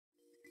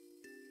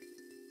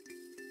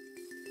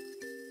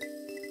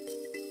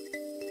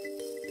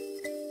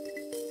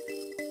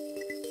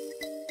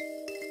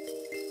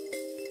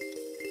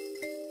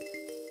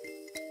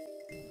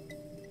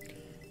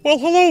Well,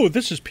 hello,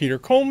 this is Peter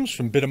Combs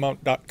from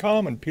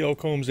Bidamount.com and P.L.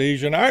 Combs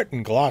Asian Art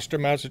in Gloucester,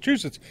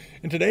 Massachusetts.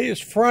 And today is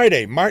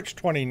Friday, March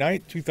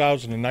 29th,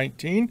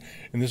 2019.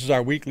 And this is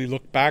our weekly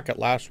look back at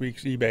last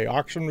week's eBay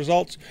auction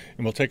results.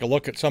 And we'll take a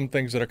look at some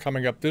things that are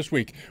coming up this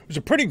week. It was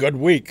a pretty good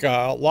week.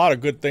 A lot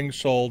of good things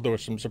sold. There were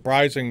some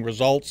surprising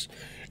results.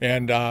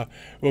 And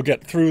we'll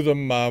get through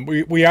them.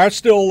 We are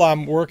still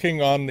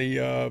working on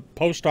the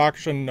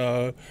post-auction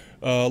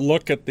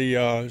look at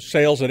the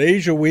sales at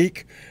Asia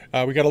Week.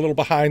 We got a little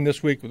behind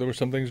this week. There were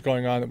some things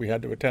going on that we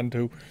had to attend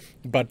to.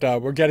 But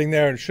we're getting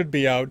there. It should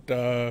be out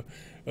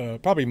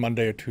probably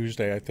Monday or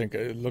Tuesday, I think.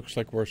 It looks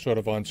like we're sort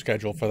of on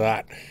schedule for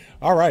that.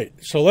 All right,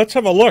 so let's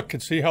have a look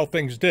and see how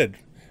things did.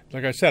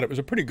 Like I said, it was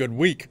a pretty good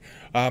week.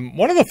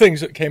 One of the things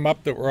that came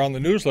up that were on the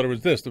newsletter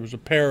was this. There was a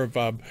pair of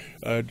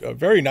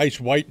very nice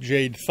white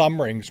jade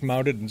thumb rings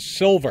mounted in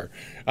silver.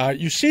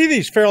 You see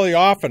these fairly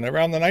often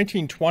around the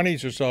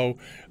 1920s or so.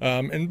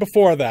 And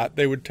before that,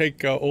 they would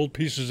take old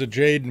pieces of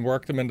jade and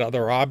work them into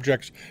other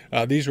objects.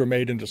 These were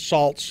made into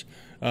salts.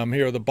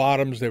 Here are the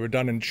bottoms. They were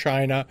done in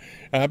China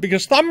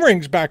because thumb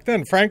rings back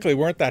then, frankly,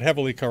 weren't that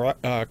heavily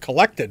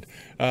collected.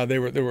 They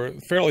were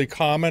fairly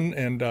common,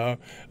 and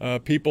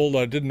people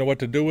didn't know what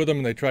to do with them,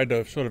 and they tried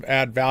to sort of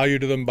add value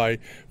to them by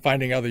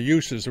finding other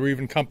uses. There were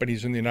even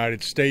companies in the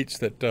United States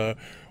that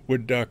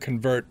would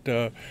convert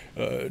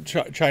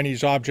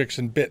Chinese objects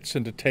and bits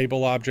into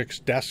table objects,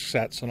 desk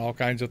sets, and all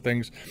kinds of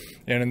things.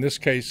 And in this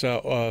case,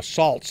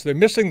 salts. They're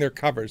missing their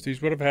covers.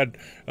 These would have had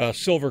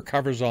silver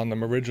covers on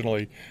them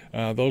originally.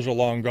 Those are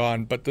long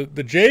gone. But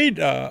the jade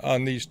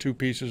on these two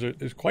pieces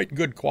is quite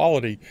good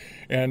quality,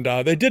 and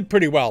they did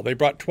pretty well. They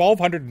brought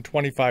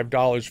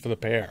 $1,225 for the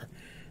pair.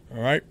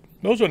 All right,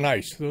 those are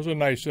nice. Those are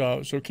nice.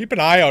 So keep an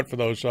eye out for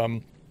those.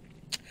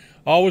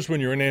 Always when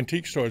you're in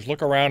antique stores,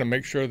 look around and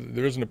make sure that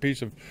there isn't a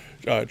piece of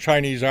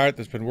Chinese art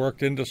that's been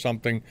worked into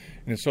something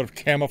and it's sort of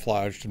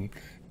camouflaged in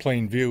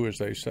plain view, as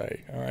they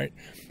say. All right,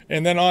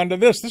 and then on to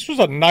this. This was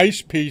a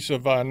nice piece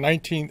of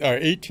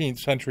 18th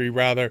century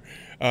rather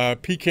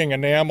Peking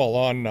enamel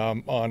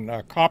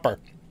on copper.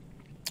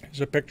 Here's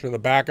a picture of the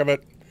back of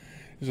it.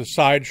 There's a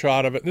side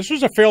shot of it. This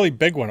was a fairly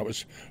big one. It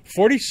was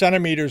 40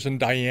 centimeters in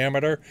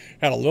diameter.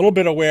 Had a little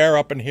bit of wear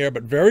up in here,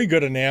 but very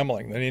good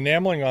enameling. The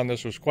enameling on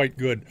this was quite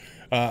good.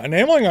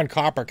 Enameling on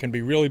copper can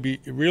be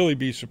really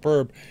be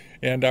superb.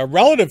 And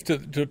relative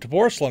to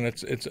porcelain,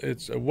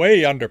 it's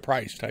way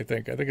underpriced, I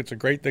think. I think it's a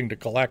great thing to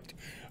collect.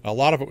 A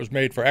lot of it was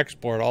made for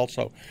export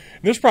also.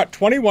 And this brought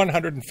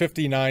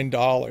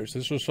 $2,159.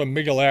 This was from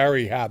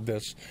Migolari had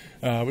this.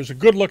 It was a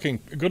good looking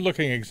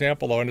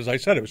example though. And as I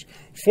said, it was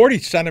 40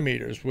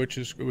 centimeters, which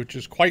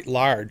is quite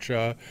large.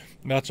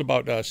 That's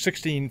about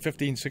 16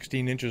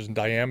 inches in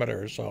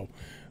diameter or so.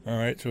 All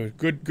right, so a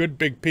good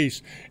big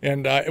piece.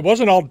 And it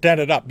wasn't all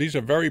dented up. These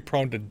are very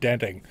prone to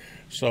denting.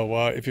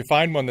 So if you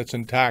find one that's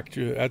intact,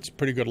 that's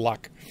pretty good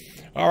luck.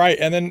 All right,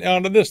 and then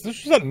on to this.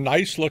 This was a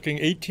nice looking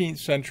 18th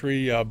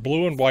century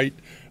blue and white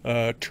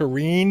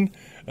tureen.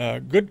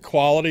 Good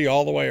quality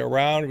all the way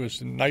around. It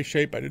was in nice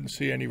shape. I didn't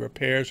see any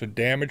repairs or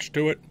damage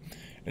to it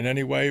in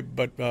any way,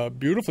 but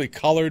beautifully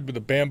colored with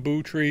the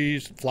bamboo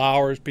trees,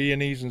 flowers,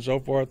 peonies, and so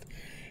forth.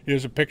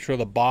 Here's a picture of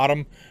the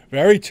bottom.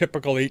 Very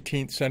typical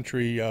 18th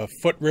century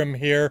foot rim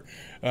here.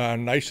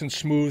 Nice and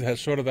smooth, has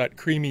sort of that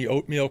creamy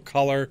oatmeal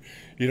color.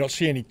 You don't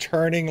see any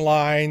turning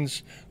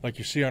lines like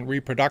you see on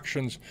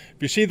reproductions.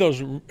 If you see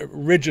those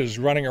ridges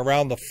running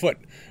around the foot,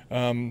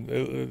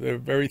 they're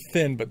very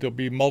thin, but there'll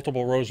be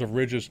multiple rows of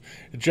ridges.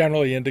 It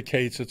generally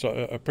indicates it's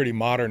a pretty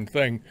modern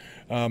thing.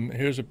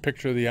 Here's a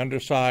picture of the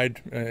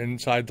underside,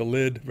 inside the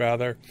lid,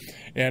 rather.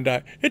 And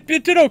it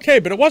did okay,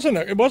 but it wasn't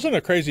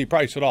a crazy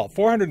price at all.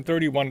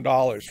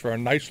 $431 for a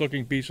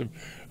nice-looking piece of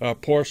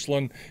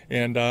porcelain.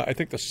 And I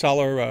think the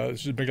seller,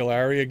 this is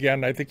Migolari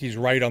again, I think he's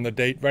right on the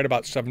date, right about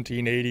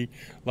 1780,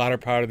 latter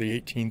part of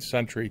the 18th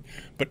century.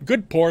 But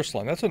good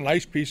porcelain. That's a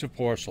nice piece of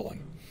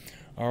porcelain.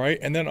 All right,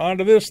 and then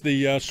onto this,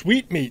 the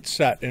sweetmeat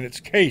set in its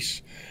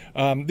case.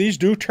 These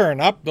do turn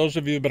up. Those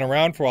of you who've been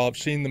around for a while have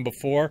seen them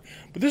before.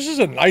 But this is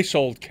a nice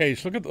old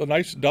case. Look at the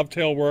nice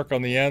dovetail work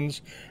on the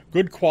ends.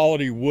 Good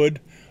quality wood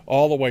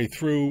all the way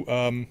through.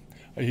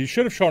 He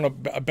should have shown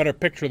a better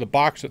picture of the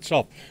box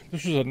itself.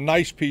 This was a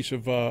nice piece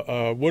of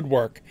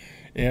woodwork,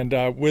 and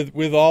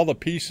with all the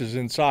pieces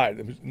inside.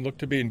 It looked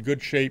to be in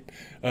good shape,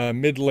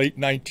 mid-late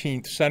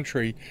 19th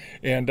century,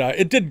 and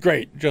it did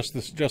great just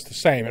the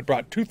same. It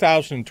brought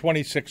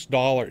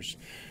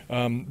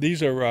 $2,026.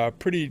 These are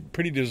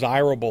pretty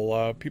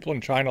desirable. People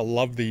in China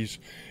love these,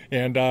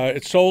 and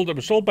it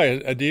was sold by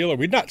a dealer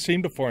we'd not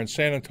seen before in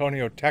San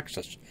Antonio,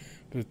 Texas.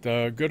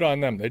 But good on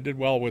them. They did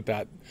well with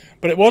that.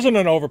 But it wasn't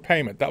an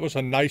overpayment. That was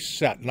a nice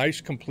set, nice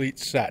complete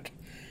set.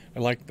 I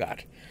like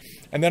that.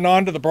 And then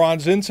on to the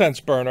bronze incense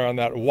burner on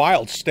that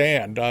wild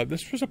stand.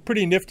 This was a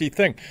pretty nifty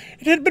thing.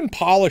 It had been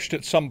polished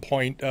at some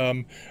point,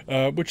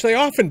 which they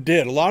often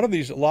did. A lot of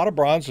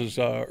bronzes,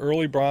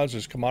 early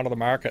bronzes, come out of the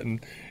market,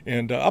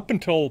 and up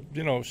until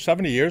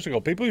 70 years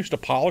ago, people used to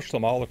polish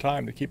them all the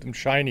time to keep them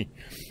shiny.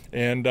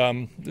 And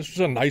this was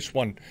a nice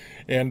one,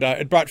 and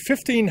it brought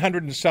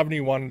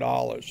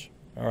 $1,571.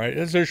 All right,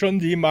 there's a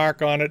Xundi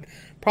mark on it,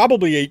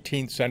 probably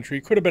 18th century.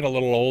 Could have been a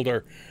little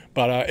older,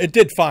 but it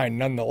did fine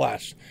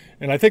nonetheless.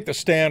 And I think the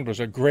stand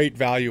was a great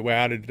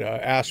value-added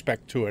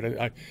aspect to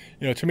it.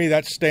 To me,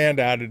 that stand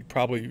added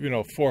probably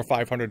 $400 or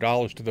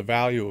 $500 to the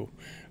value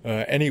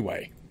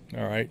anyway.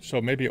 All right, so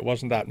maybe it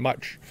wasn't that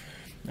much.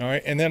 All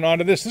right, and then on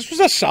to this. This was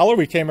a seller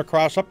we came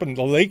across up in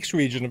the Lakes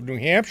region of New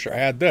Hampshire. I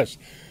had this.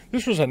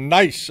 This was a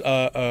nice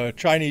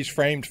Chinese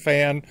framed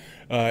fan,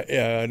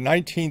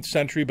 19th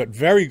century, but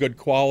very good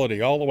quality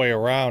all the way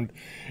around.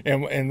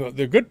 And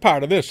the good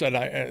part of this,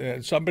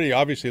 and somebody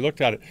obviously looked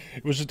at it,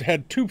 it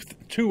had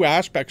two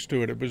aspects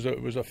to it. It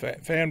was a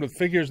fan with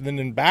figures, and then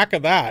in back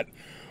of that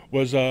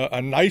was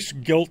a nice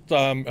gilt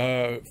fan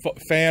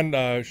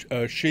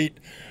sheet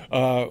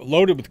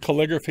loaded with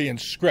calligraphy and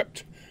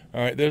script. All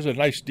right, there's a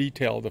nice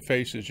detail of the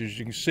faces. As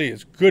you can see,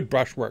 it's good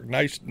brushwork,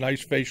 nice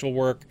facial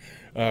work,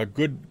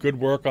 good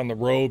work on the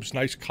robes,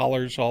 nice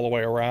colors all the way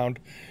around.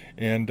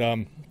 And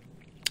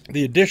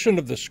the addition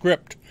of the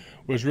script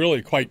was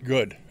really quite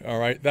good. All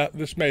right,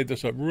 this made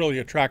this a really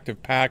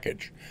attractive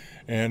package.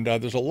 And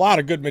there's a lot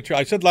of good material.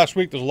 I said last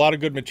week there's a lot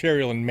of good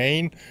material in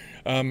Maine,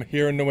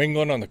 here in New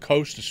England, on the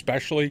coast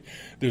especially.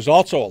 There's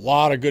also a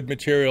lot of good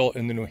material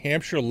in the New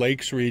Hampshire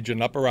Lakes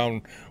region, up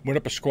around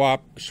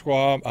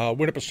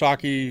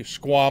Winnipesaukee,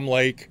 Squam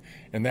Lake,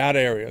 in that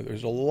area.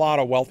 There's a lot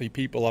of wealthy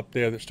people up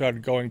there that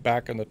started going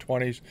back in the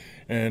 20s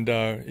and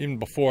even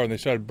before, and they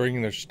started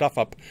bringing their stuff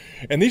up.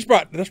 And this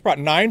brought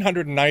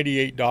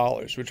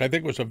 $998, which I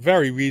think was a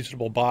very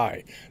reasonable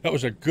buy. That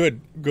was a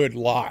good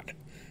lot.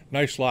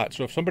 Nice lot.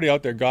 So if somebody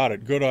out there got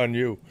it, good on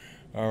you.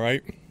 All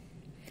right.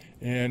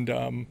 And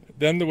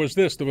then there was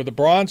this. There were the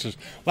bronzes.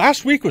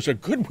 Last week was a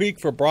good week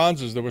for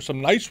bronzes. There were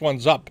some nice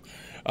ones up.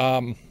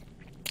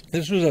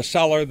 This was a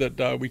seller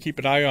that we keep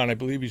an eye on. I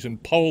believe he's in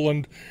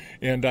Poland.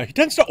 And he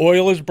tends to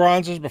oil his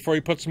bronzes before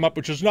he puts them up,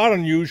 which is not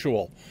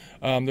unusual.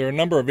 There are a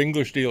number of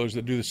English dealers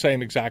that do the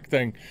same exact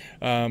thing.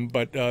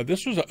 But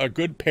this was a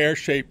good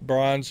pear-shaped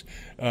bronze.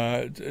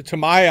 To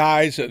my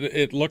eyes,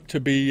 it looked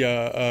to be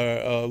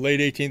a late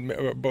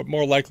 18th, but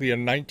more likely a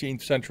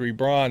 19th century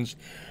bronze.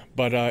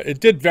 But it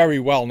did very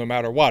well no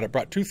matter what. It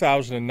brought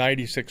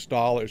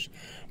 $2,096.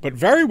 But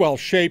very well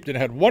shaped and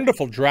had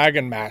wonderful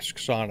dragon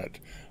masks on it.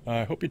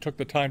 I hope you took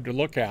the time to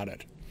look at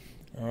it.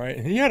 All right,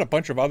 and he had a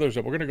bunch of others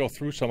that we're going to go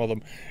through some of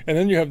them. And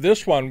then you have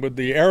this one with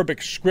the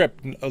Arabic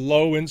script, a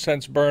low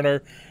incense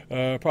burner,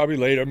 probably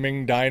later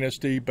Ming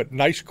Dynasty, but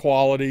nice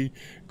quality,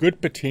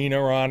 good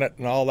patina on it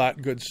and all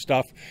that good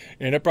stuff.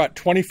 And it brought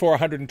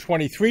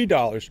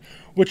 $2,423,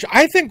 which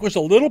I think was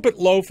a little bit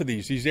low for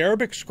these. These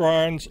Arabic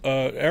scrons,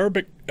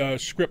 Arabic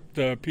script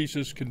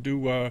pieces can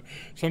do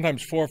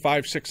sometimes 4,000,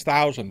 5,000,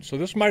 6,000. So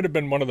this might have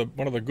been one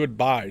of the good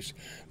buys.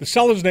 The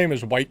seller's name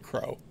is White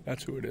Crow.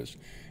 That's who it is.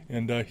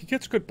 And he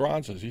gets good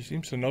bronzes. He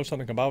seems to know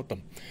something about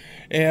them.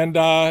 And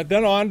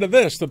then on to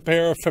this, the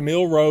pair of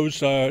Famille Rose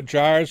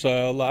jars,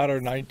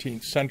 latter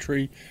 19th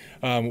century,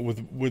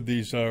 with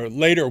these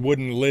later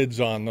wooden lids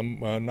on them,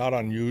 not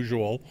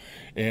unusual.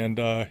 And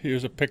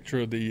here's a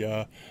picture of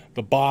the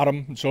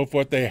bottom and so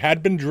forth. They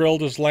had been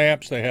drilled as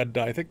lamps. They had,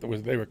 I think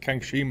they were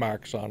Kangxi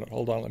marks on it.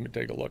 Hold on, let me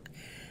take a look.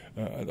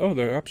 Oh,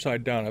 they're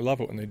upside down. I love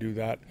it when they do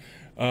that.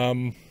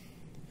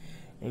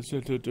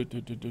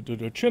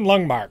 Chin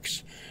lung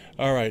marks.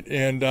 All right,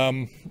 and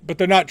but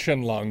they're not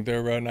chin lung.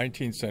 They're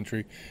 19th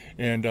century,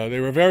 and they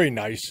were very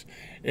nice,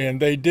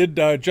 and they did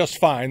just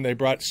fine. They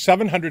brought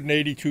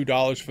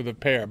 $782 for the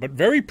pair, but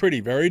very pretty,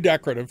 very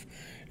decorative,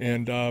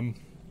 and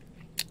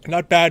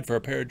not bad for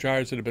a pair of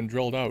jars that have been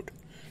drilled out.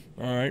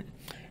 All right.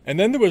 And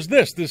then there was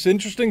this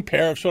interesting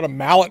pair of sort of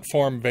mallet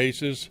form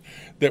vases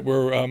that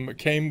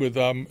came with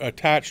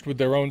attached with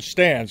their own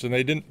stands,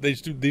 and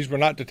these were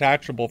not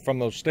detachable from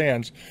those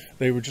stands.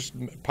 They were just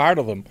part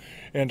of them.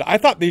 And I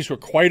thought these were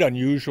quite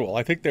unusual.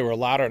 I think they were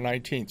latter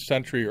 19th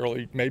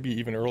century, maybe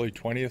even early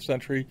 20th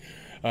century.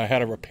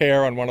 Had a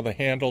repair on one of the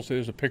handles.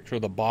 There's a picture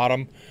of the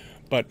bottom.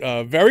 But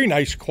very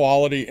nice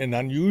quality and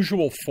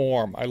unusual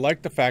form. I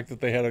like the fact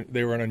that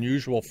they were an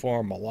unusual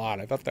form a lot.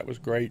 I thought that was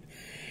great.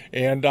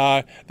 And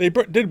they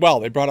did well.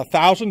 They brought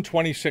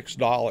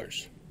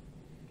 $1,026.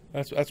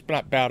 That's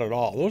not bad at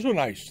all. Those were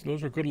nice.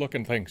 Those were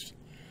good-looking things.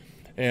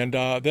 And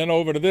then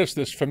over to this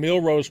Famille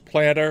Rose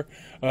planter,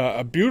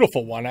 a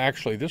beautiful one,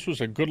 actually. This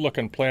was a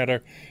good-looking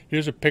planter.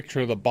 Here's a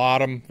picture of the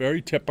bottom,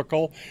 very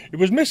typical. It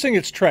was missing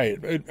its tray,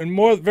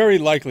 and very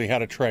likely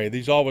had a tray.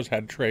 These always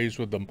had trays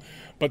with them.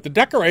 But the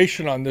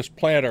decoration on this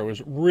planter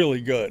was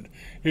really good.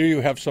 Here you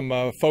have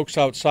some folks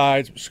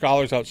outside,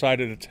 scholars outside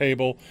at a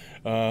table.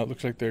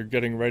 Looks like they're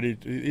getting ready,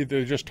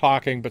 either just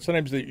talking, but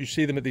sometimes you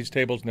see them at these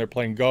tables and they're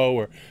playing Go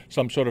or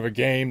some sort of a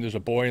game. There's a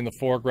boy in the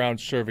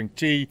foreground serving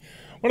tea.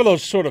 one of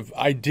those sort of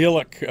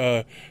idyllic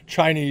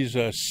Chinese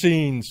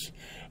scenes.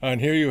 And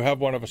here you have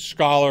one of a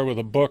scholar with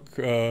a book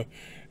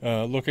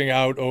looking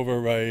out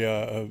over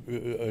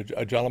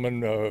a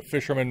gentleman, a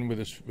fisherman with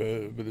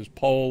his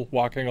pole,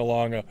 walking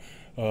along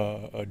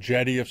a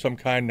jetty of some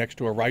kind next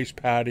to a rice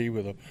paddy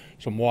with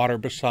some water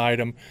beside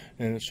him.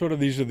 And it's sort of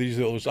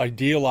those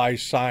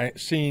idealized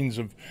scenes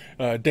of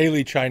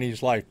daily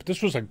Chinese life. But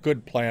this was a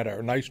good planter,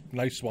 a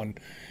nice one.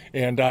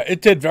 And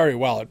it did very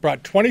well. It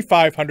brought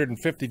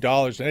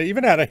 $2,550, and it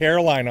even had a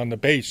hairline on the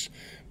base,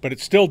 but it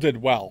still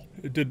did well.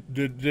 It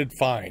did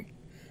fine.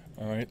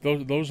 All right,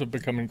 those have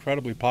become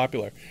incredibly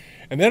popular.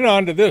 And then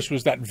on to this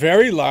was that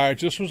very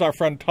large. This was our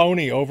friend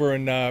Tony over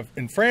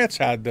in France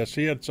had this.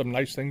 He had some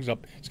nice things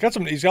up.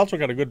 He's also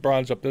got a good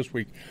bronze up this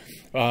week.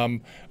 I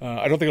don't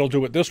think it'll do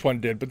what this one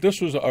did, but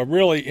this was a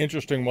really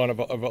interesting one of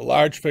a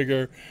large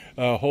figure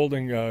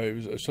holding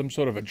it was some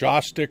sort of a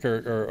joss stick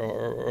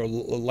or a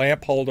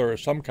lamp holder of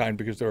some kind,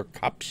 because there were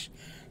cups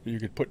that you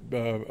could put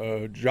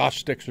joss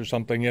sticks or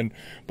something in.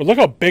 But look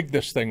how big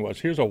this thing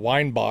was. Here's a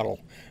wine bottle.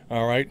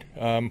 All right,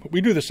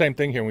 we do the same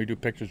thing here when we do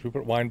pictures. We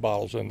put wine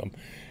bottles in them,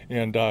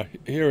 and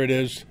here it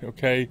is.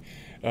 Okay,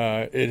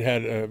 it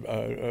had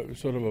a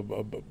sort of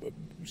a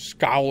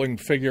scowling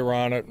figure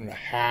on it and a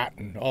hat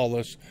and all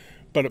this,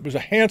 but it was a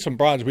handsome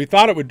bronze. We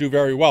thought it would do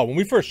very well. When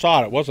we first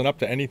saw it, it wasn't up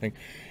to anything,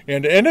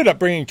 and it ended up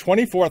bringing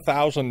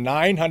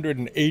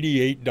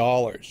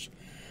 $24,988.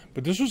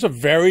 But this was a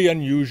very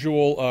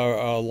unusual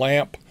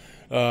lamp.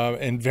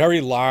 And very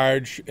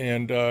large,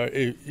 and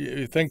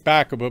you think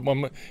back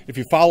about if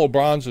you follow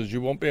bronzes,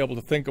 you won't be able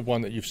to think of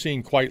one that you've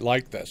seen quite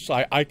like this.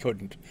 I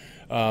couldn't.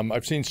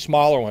 I've seen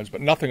smaller ones,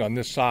 but nothing on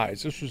this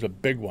size. This was a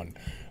big one.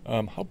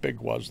 How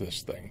big was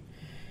this thing?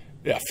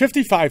 Yeah,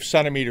 55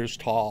 centimeters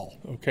tall.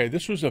 Okay,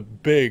 this was a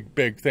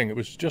big thing. It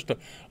was just a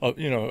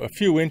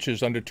few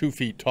inches under 2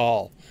 feet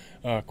tall.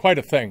 Quite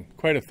a thing,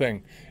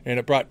 and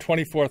it brought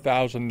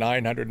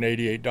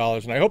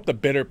 $24,988, and I hope the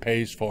bidder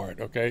pays for it.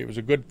 Okay, it was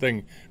a good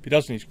thing. If he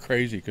doesn't, he's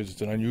crazy, because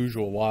it's an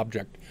unusual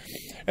object.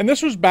 And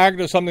this was back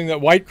to something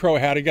that White Crow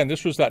had again.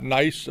 This was that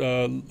nice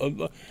Yuan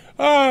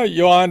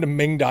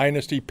Ming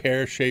Dynasty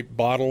pear-shaped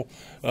bottle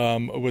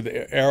with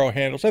arrow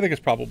handles. I think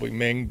it's probably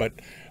Ming, but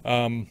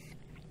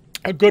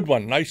a good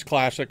one, nice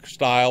classic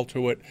style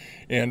to it.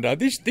 And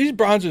these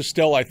bronzes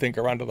still, I think,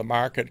 are under the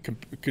market,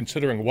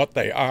 considering what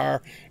they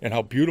are and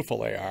how beautiful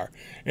they are.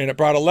 And it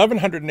brought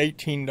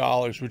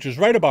 $1,118, which is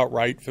right about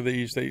right for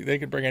these. They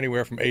could bring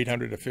anywhere from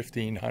 $800 to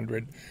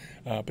 $1,500.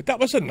 But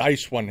that was a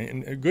nice one,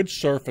 and a good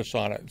surface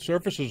on it.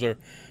 Surfaces are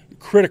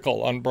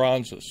critical on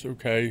bronzes,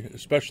 okay,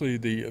 especially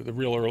the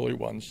real early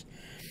ones.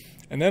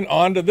 And then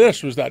on to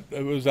this was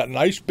that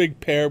nice big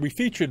pair. We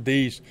featured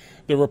the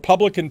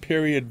Republican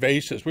period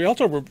vases. We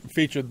also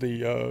featured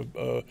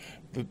the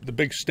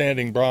big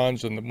standing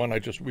bronze and the one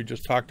we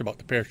just talked about,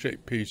 the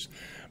pear-shaped piece.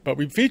 But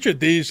we featured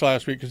these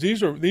last week because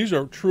these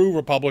are true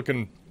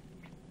Republican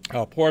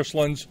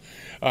porcelains,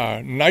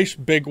 nice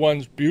big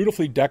ones,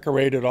 beautifully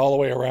decorated all the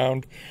way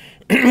around.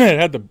 It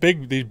had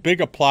these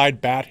big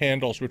applied bat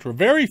handles, which were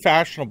very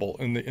fashionable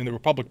in the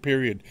Republic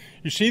period.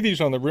 You see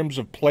these on the rims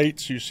of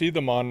plates. You see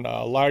them on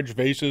large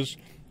vases,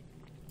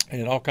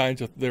 and all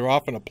kinds of. They're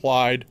often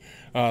applied.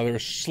 There are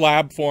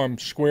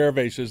slab-formed square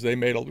vases. They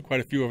made quite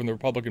a few of in the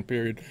Republican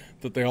period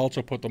that they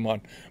also put them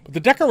on. But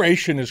the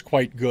decoration is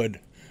quite good.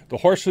 The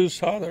horses,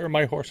 there are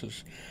my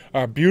horses,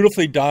 are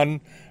beautifully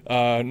done.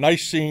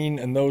 Nice scene,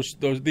 and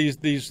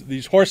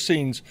these horse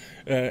scenes,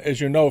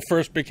 as you know,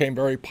 first became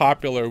very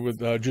popular with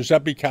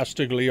Giuseppe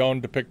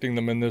Castiglione depicting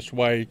them in this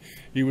way.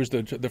 He was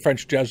the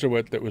French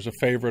Jesuit that was a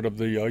favorite of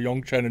the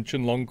Yongchen and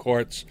Qianlong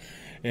courts,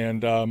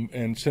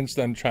 and since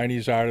then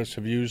Chinese artists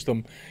have used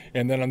them.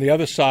 And then on the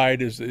other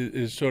side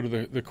is sort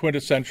of the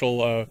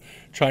quintessential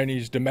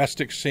Chinese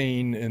domestic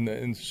scene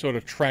in sort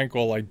of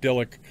tranquil,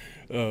 idyllic,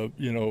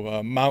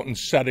 mountain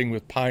setting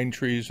with pine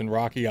trees and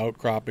rocky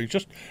outcroppings.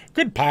 Just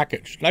good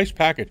package, nice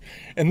package.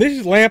 And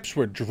these lamps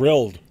were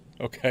drilled.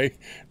 Okay,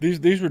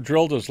 these were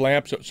drilled as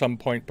lamps at some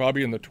point,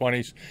 probably in the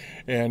 20s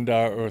and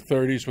or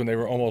 30s, when they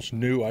were almost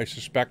new, I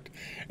suspect.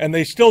 And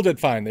they still did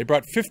fine. They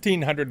brought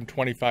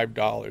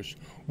 $1,525.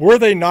 Were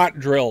they not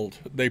drilled,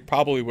 they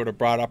probably would have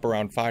brought up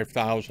around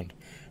 $5,000.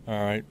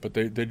 All right, but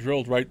they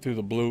drilled right through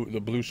the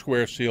blue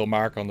square seal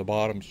mark on the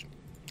bottoms.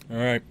 All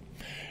right.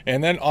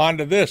 And then on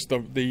to this,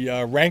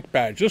 the rank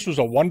badge. This was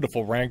a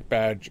wonderful rank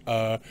badge.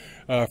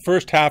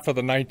 First half of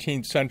the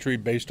 19th century,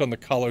 based on the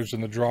colors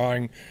and the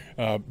drawing.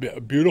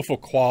 Beautiful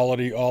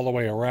quality all the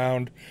way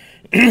around.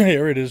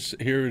 Here it is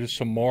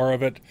some more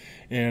of it.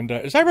 And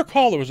as I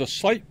recall, there was a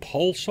slight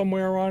pull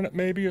somewhere on it,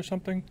 maybe, or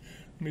something.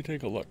 Let me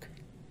take a look.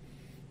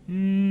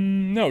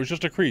 No, it was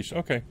just a crease.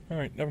 Okay, all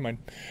right, never mind.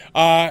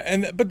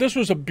 But this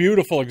was a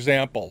beautiful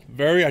example,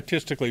 very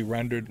artistically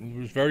rendered. It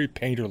was very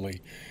painterly,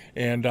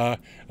 and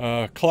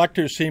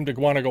collectors seemed to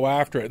want to go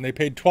after it, and they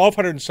paid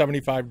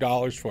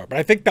 $1,275 for it. But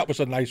I think that was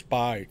a nice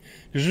buy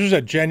because this was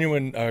a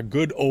genuine,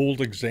 good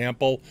old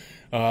example.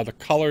 The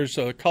colors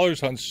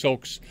on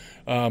silks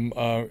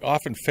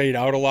often fade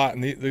out a lot,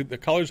 and the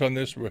colors on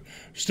this were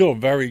still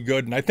very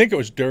good. And I think it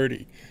was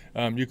dirty.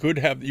 You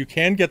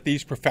can get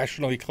these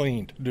professionally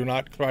cleaned. Do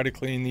not try to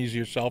clean these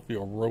yourself;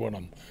 you'll ruin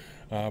them.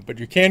 But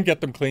you can get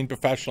them cleaned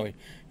professionally.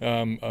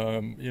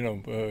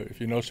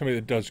 If you know somebody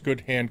that does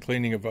good hand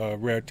cleaning of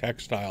rare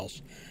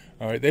textiles.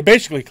 All right, they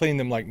basically clean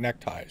them like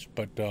neckties,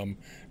 but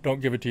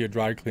don't give it to your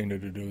dry cleaner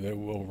to do. They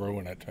will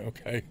ruin it,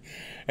 okay?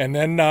 And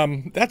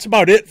then that's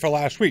about it for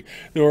last week.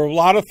 There were a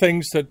lot of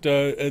things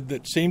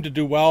that seemed to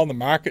do well, and the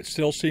market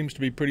still seems to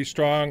be pretty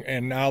strong.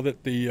 And now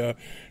that the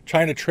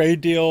China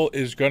trade deal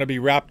is going to be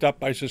wrapped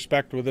up, I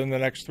suspect, within the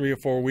next 3 or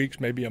 4 weeks,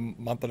 maybe a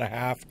month and a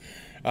half,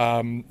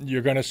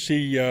 you're going to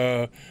see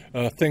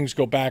things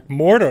go back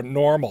more to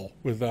normal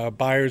with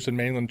buyers in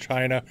mainland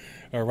China.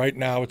 Right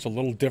now, it's a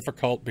little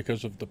difficult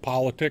because of the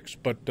politics,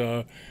 but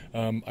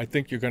I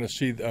think you're going to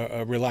see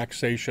a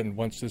relaxation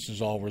once this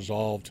is all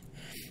resolved.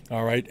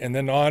 All right, and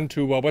then on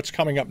to what's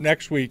coming up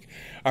next week.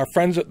 Our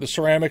friends at the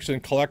Ceramics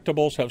and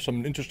Collectibles have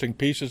some interesting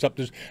pieces up.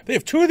 They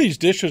have 2 of these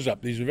dishes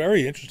up, these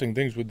very interesting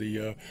things with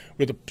the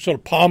sort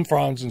of palm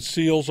fronds and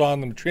seals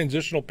on them,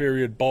 transitional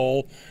period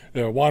bowl,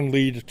 the Wan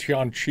Li to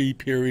Tianqi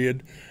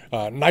period.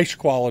 Nice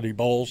quality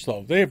bowls,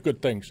 though. They have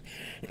good things.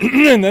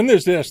 And then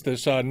there's this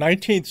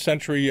 19th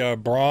century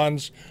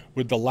bronze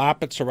with the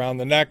lappets around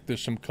the neck.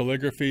 There's some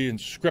calligraphy and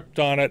script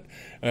on it,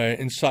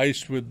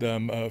 incised with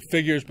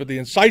figures, but the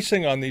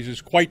incising on these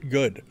is quite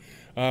good.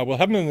 We'll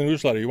have them in the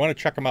newsletter. You want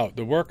to check them out.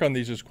 The work on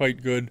these is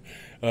quite good.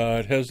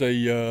 It has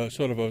a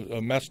sort of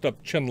a messed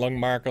up chin lung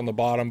mark on the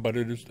bottom, but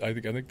it is. I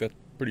think that's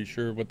pretty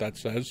sure what that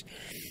says.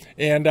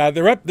 And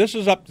they're up. This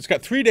is up. It's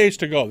got 3 days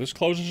to go. This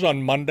closes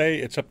on Monday.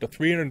 It's up to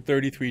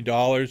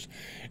 $333,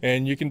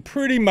 and you can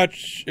pretty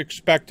much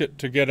expect it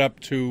to get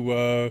up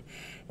to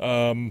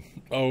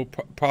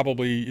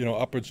probably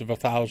upwards of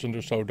 $1,000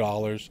 or so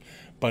dollars.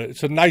 But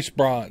it's a nice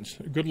bronze,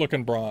 good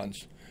looking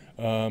bronze.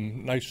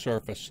 Nice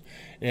surface.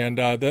 And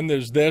then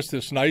there's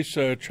this nice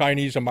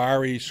Chinese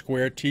Amari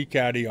square tea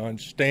caddy on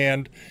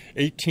stand,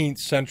 18th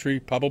century,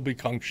 probably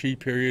Kangxi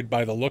period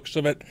by the looks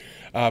of it.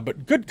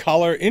 But good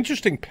color,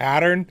 interesting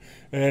pattern,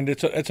 and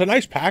it's a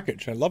nice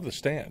package. I love the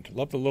stand. I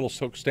love the little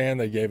silk stand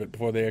they gave it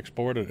before they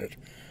exported it.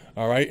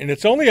 All right, and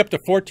it's only up to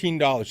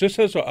 $14. This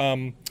has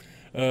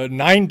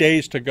 9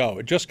 days to go.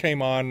 It just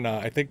came on,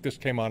 I think this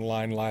came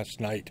online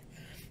last night.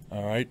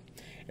 All right.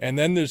 And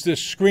then there's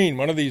this screen,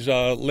 one of these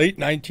late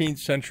 19th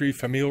century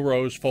Famille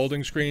Rose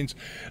folding screens.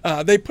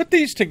 They put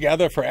these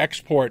together for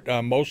export,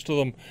 most of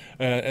them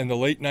in the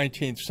late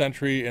 19th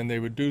century, and they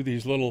would do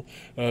these little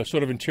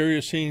sort of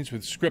interior scenes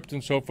with script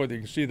and so forth. You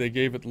can see they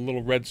gave it the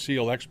little red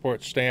seal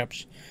export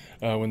stamps.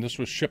 When this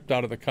was shipped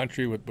out of the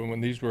country,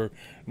 when these were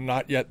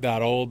not yet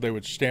that old, they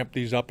would stamp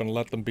these up and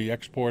let them be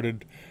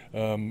exported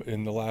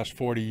in the last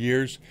 40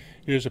 years.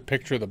 Here's a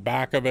picture of the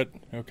back of it,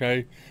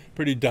 okay?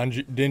 Pretty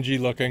dingy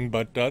looking,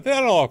 but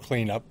that'll all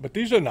clean up. But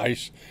these are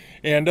nice.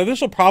 And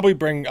this will probably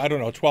bring, I don't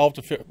know, 12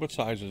 to 15, what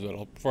size is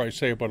it? Before I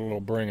say what it'll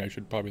bring, I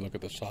should probably look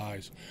at the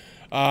size.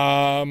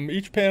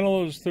 Each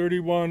panel is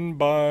 31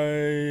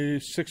 by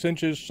 6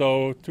 inches,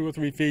 so 2 or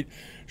 3 feet.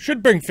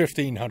 Should bring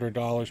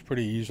 $1,500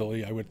 pretty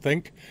easily, I would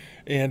think.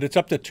 And it's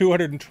up to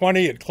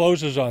 $220. It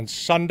closes on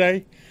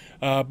Sunday.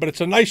 But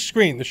it's a nice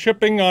screen. The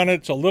shipping on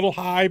it's a little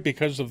high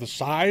because of the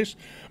size,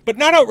 but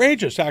not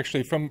outrageous,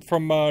 actually. From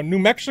New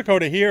Mexico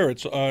to here,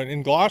 it's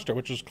in Gloucester,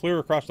 which is clear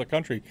across the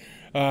country.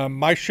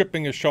 My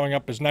shipping is showing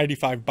up as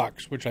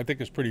 $95, which I think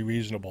is pretty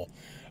reasonable,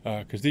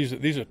 because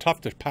these are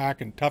tough to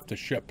pack and tough to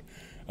ship.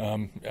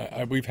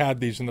 We've had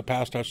these in the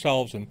past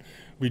ourselves, and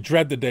we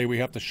dread the day we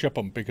have to ship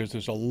them because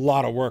there's a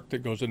lot of work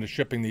that goes into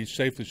shipping these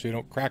safely so you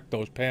don't crack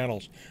those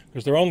panels,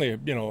 because they're only,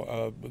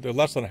 they're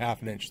less than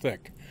 ½ an inch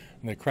thick,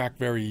 and they crack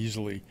very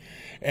easily.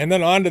 And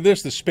then on to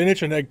this, the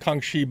spinach and egg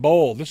Kangxi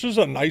bowl. This is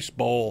a nice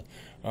bowl.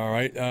 All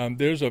right,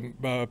 there's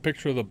a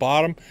picture of the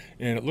bottom,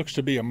 and it looks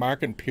to be a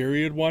market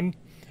period one.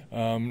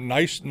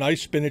 Nice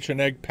spinach and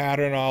egg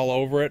pattern all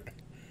over it.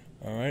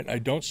 All right, I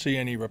don't see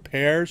any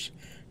repairs.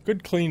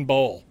 Good clean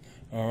bowl.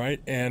 All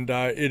right, and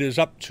it is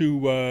up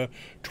to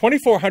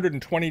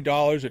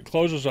 $2,420. It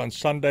closes on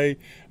Sunday.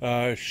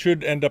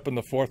 Should end up in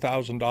the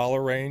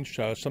 $4,000 range.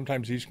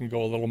 Sometimes these can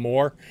go a little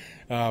more,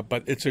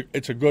 but it's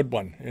a good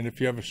one. And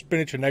if you have a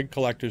spinach and egg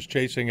collectors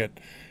chasing it,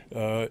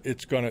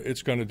 it's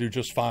gonna do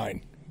just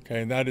fine.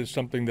 Okay, and that is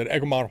something that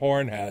Egmont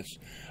Horn has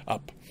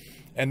up.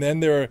 And then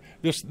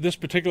this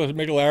particular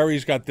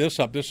Migglari's got this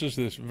up. This is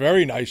this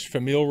very nice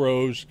Famille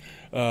Rose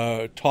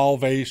tall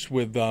vase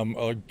with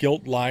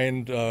gilt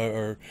lion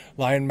or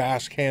lion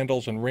mask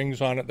handles and rings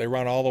on it. They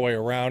run all the way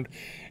around,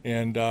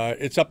 and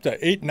it's up to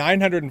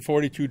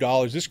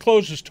 $942. This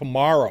closes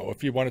tomorrow.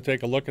 If you want to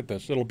take a look at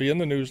this, it'll be in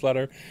the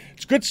newsletter.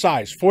 It's good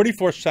size,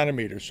 44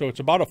 centimeters, so it's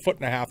about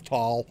 1.5 feet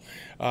tall,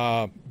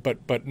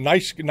 but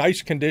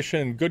nice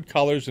condition, good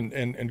colors,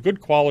 and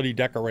good quality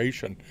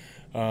decoration.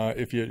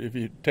 If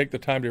you take the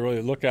time to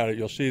really look at it,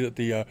 you'll see that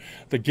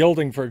the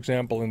gilding, for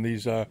example, in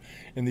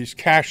these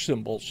cash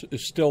symbols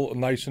is still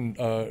nice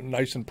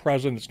and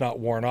present. It's not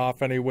worn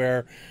off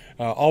anywhere.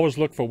 Always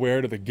look for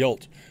wear to the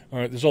gilt. All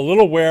right, there's a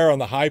little wear on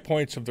the high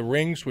points of the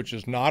rings, which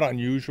is not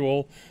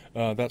unusual.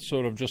 That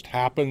sort of just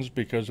happens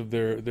because of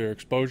their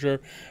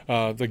exposure.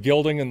 The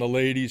gilding in the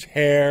lady's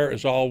hair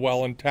is all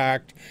well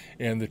intact,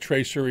 and the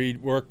tracery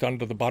worked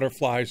under the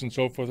butterflies and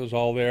so forth is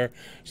all there.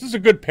 So this is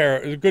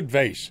a good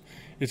vase.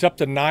 It's up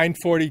to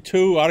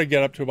 $942. Ought to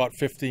get up to about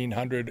 $1,500,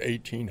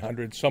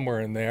 $1,800,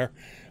 somewhere in there.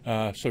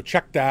 So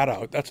check that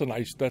out. That's a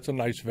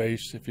nice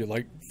vase if you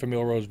like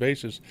famille rose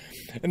vases.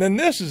 And then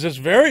this is this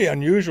very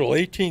unusual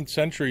 18th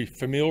century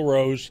famille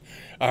rose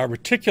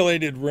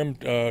reticulated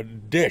rimmed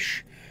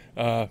dish.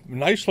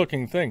 Nice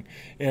looking thing,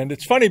 and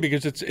it's funny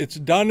because it's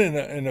done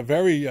in a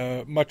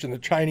very much in the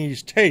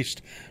Chinese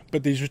taste,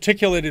 but these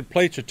reticulated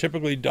plates are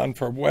typically done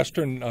for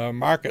Western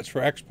markets,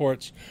 for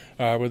exports,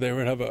 where they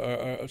would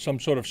have some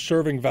sort of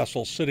serving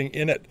vessel sitting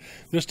in it.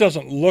 This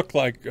doesn't look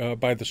like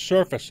by the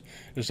surface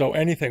as though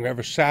anything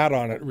ever sat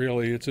on it,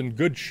 really. It's in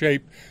good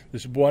shape.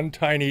 There's one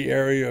tiny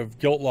area of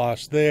gilt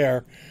loss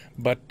there,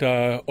 but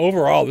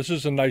overall this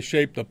is in nice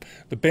shape.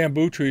 The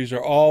bamboo trees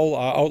are all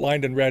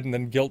outlined in red and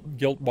then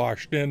gilt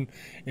washed in,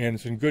 and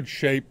it's in good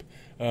shape.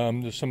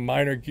 There's some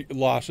minor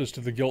losses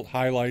to the gilt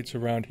highlights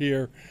around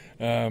here,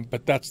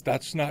 but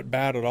that's not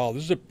bad at all.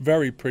 This is a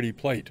very pretty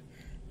plate.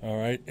 All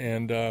right,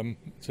 and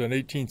it's an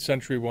 18th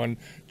century one,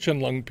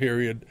 Qianlong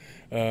period,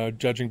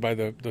 judging by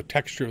the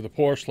texture of the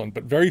porcelain,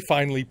 but very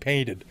finely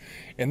painted.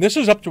 And this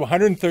is up to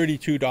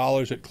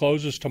 $132. It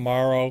closes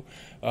tomorrow.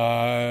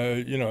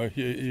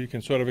 You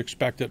can sort of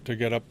expect it to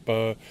get up,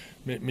 around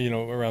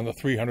the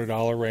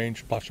 $300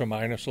 range, plus or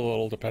minus a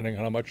little, depending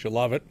on how much you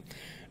love it.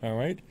 All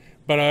right.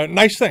 But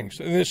nice things.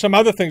 And there's some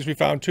other things we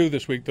found too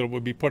this week that we'll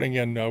be putting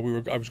in. I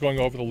was going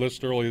over the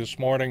list early this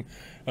morning,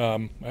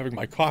 having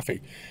my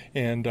coffee,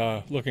 and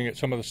looking at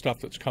some of the stuff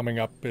that's coming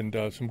up, and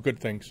some good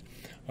things.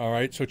 All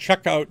right, so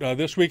check out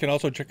this week, and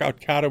also check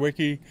out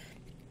Katawiki.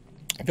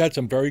 I've had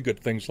some very good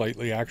things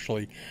lately,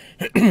 actually,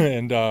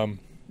 and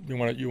you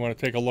want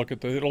to take a look at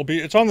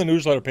it's on the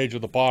newsletter page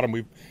at the bottom.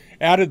 We've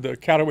added the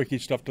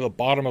Katawiki stuff to the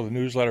bottom of the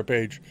newsletter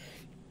page.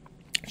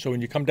 So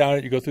when you come down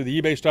it, you go through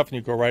the eBay stuff and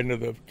you go right into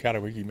the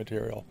Katawiki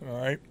material. All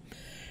right.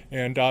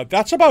 And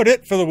that's about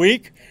it for the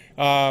week.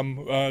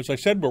 As I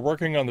said, we're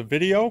working on the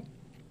video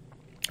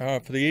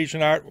for the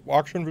Asian art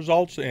auction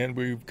results, and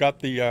we've got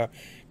the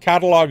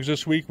catalogs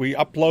this week. We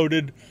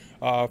uploaded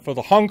for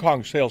the Hong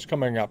Kong sales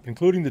coming up,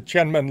 including the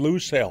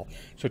Tianmenlu sale.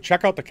 So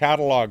check out the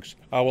catalogs.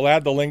 We'll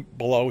add the link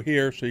below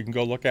here so you can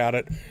go look at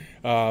it.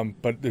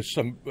 But there's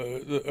some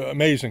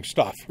amazing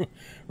stuff,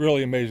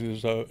 really amazing.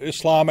 There's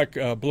Islamic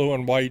blue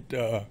and white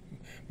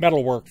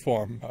metalwork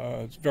form.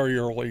 It's very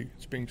early.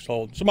 It's being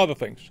sold. Some other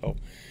things. So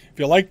if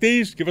you like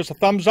these, give us a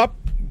thumbs up,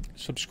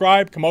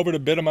 subscribe, come over to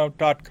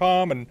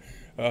Bidamount.com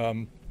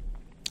and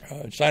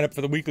sign up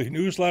for the weekly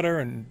newsletter,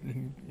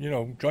 and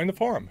join the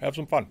forum. Have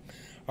some fun.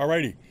 All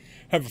righty.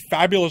 Have a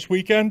fabulous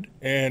weekend,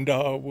 and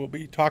we'll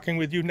be talking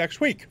with you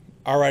next week.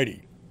 All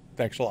righty.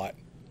 Thanks a lot.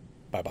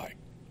 Bye-bye.